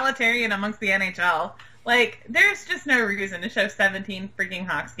 be egalitarian amongst the NHL. Like, there's just no reason to show 17 freaking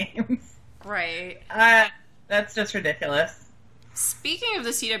Hawks games. Right. That's just ridiculous. Speaking of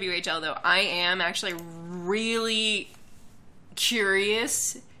the CWHL, though, I am actually really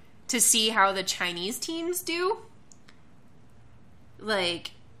curious to see how the Chinese teams do.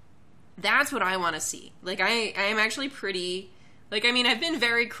 Like, that's what I want to see. Like, I am actually pretty... Like, I mean, I've been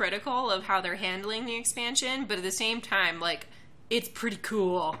very critical of how they're handling the expansion, but at the same time, like, it's pretty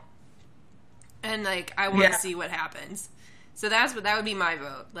cool. And, like, I want to see what happens. So that would be my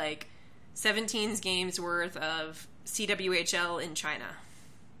vote. Like, 17 games worth of CWHL in China.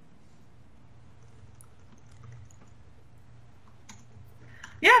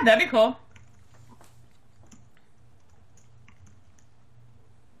 Yeah, that'd be cool.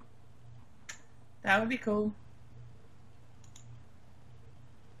 That would be cool.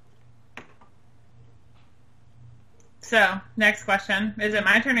 So, next question. Is it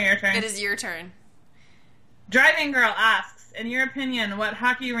my turn or your turn? It is your turn. Driving Girl asks, in your opinion, what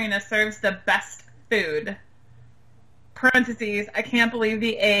hockey arena serves the best food? Parentheses, I can't believe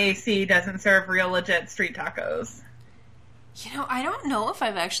the AAC doesn't serve real legit street tacos. You know, I don't know if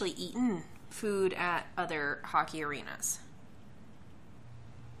I've actually eaten food at other hockey arenas.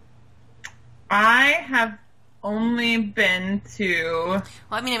 I have only been to... Well,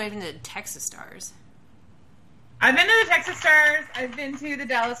 I mean, I've been to Texas Stars. I've been to the Texas Stars. I've been to the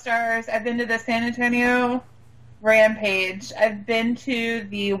Dallas Stars. I've been to the San Antonio Rampage. I've been to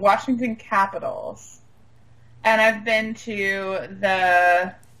the Washington Capitals. And I've been to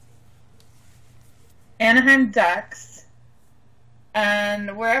the Anaheim Ducks.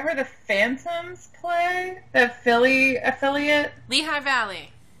 And wherever the Phantoms play, the Philly affiliate. Lehigh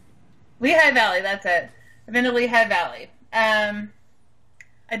Valley. Lehigh Valley, that's it. I've been to Lehigh Valley. I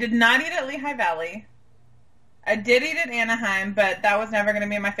did not eat at Lehigh Valley. I did eat at Anaheim, but that was never going to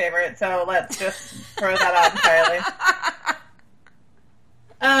be my favorite, so let's just throw that out entirely.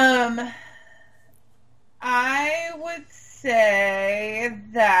 I would say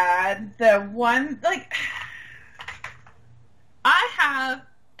that the one, like, I have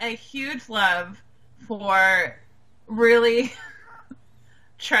a huge love for really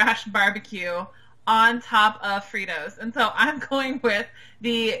trash barbecue on top of Fritos. And so I'm going with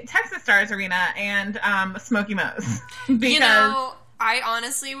the Texas Stars Arena and Smoky Moe's. Because, you know, I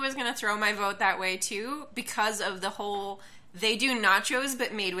honestly was going to throw my vote that way too because of the whole they do nachos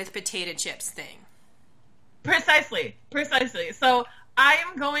but made with potato chips thing. Precisely. So I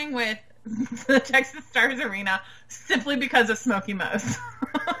am going with the Texas Stars Arena simply because of Smoky Moe's.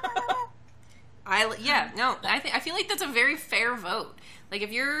 I feel like that's a very fair vote. Like,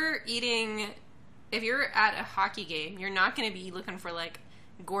 if you're at a hockey game, you're not going to be looking for, like,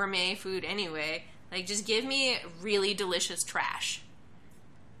 gourmet food anyway. Like, just give me really delicious trash.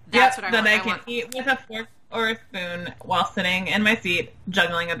 That's what I want. That I can eat with a fork or a spoon while sitting in my seat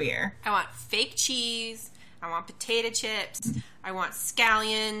juggling a beer. I want fake cheese. I want potato chips. I want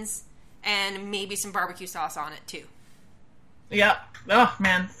scallions. And maybe some barbecue sauce on it, too. Yep. Oh,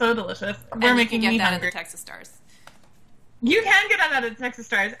 man, so delicious. We're making me that at the Texas Stars. You can get that at the Texas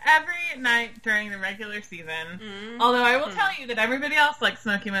Stars every night during the regular season. Mm-hmm. Although I will tell you that everybody else likes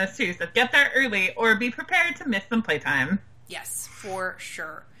Smoky Moe's too, so get there early or be prepared to miss some playtime. Yes, for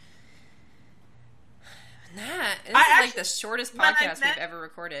sure. This is like the shortest podcast we've ever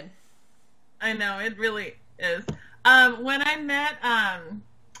recorded. I know, it really is. When I met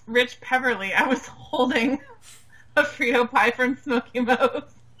Rich Peverly, I was holding a Frito pie from Smoky Moe's.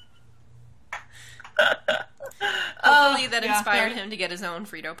 Hopefully that inspired him to get his own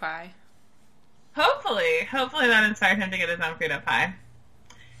Frito pie. Hopefully that inspired him to get his own Frito pie.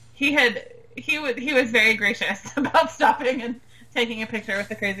 He was very gracious about stopping and taking a picture with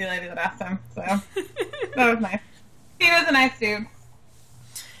the crazy lady that asked him. So that was nice. He was a nice dude.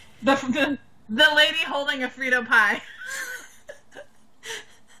 The lady holding a Frito pie.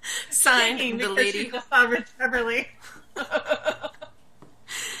 Signed the lady. She just saw Rich Peverly.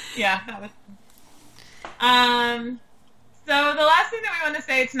 Yeah, that was. So the last thing that we want to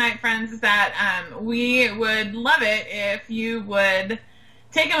say tonight, friends, is that we would love it if you would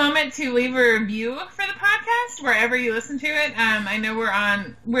take a moment to leave a review for the podcast wherever you listen to it. I know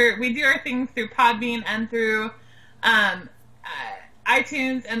we do our things through Podbean and through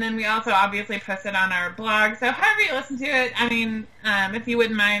iTunes, and then we also obviously post it on our blog. So however you listen to it, I mean, if you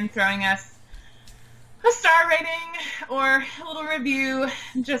wouldn't mind throwing us a star rating or a little review,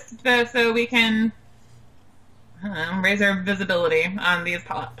 just so we can raise our visibility on these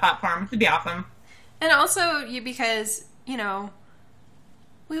platforms, it'd be awesome. And also, because, you know,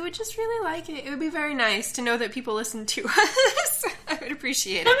 we would just really like it. It would be very nice to know that people listen to us. I would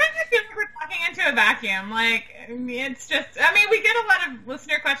appreciate it. Sometimes I feel like we're talking into a vacuum. Like, it's just, I mean, we get a lot of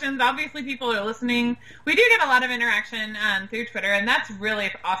listener questions. Obviously, people are listening. We do get a lot of interaction through Twitter, and that's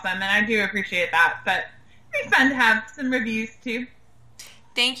really awesome, and I do appreciate that. But it's fun to have some reviews, too.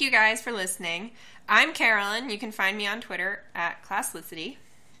 Thank you guys for listening. I'm Carolyn. You can find me on Twitter at Classlicity.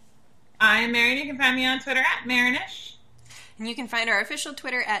 I'm Marin. You can find me on Twitter at Marinish. And you can find our official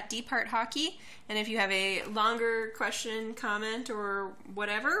Twitter at Deep Heart Hockey. And if you have a longer question, comment, or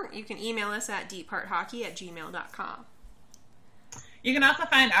whatever, you can email us at deephearthockey@gmail.com. You can also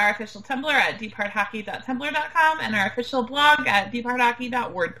find our official Tumblr at deephearthockey.tumblr.com and our official blog at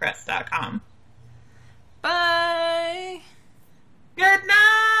deephearthockey.wordpress.com. Bye! Good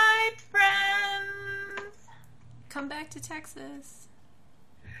night, friends! Come back to Texas.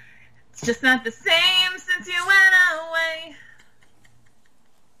 It's just not the same since you went away.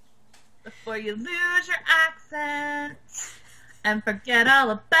 Before you lose your accent and forget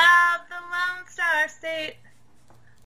all about the Lone Star State.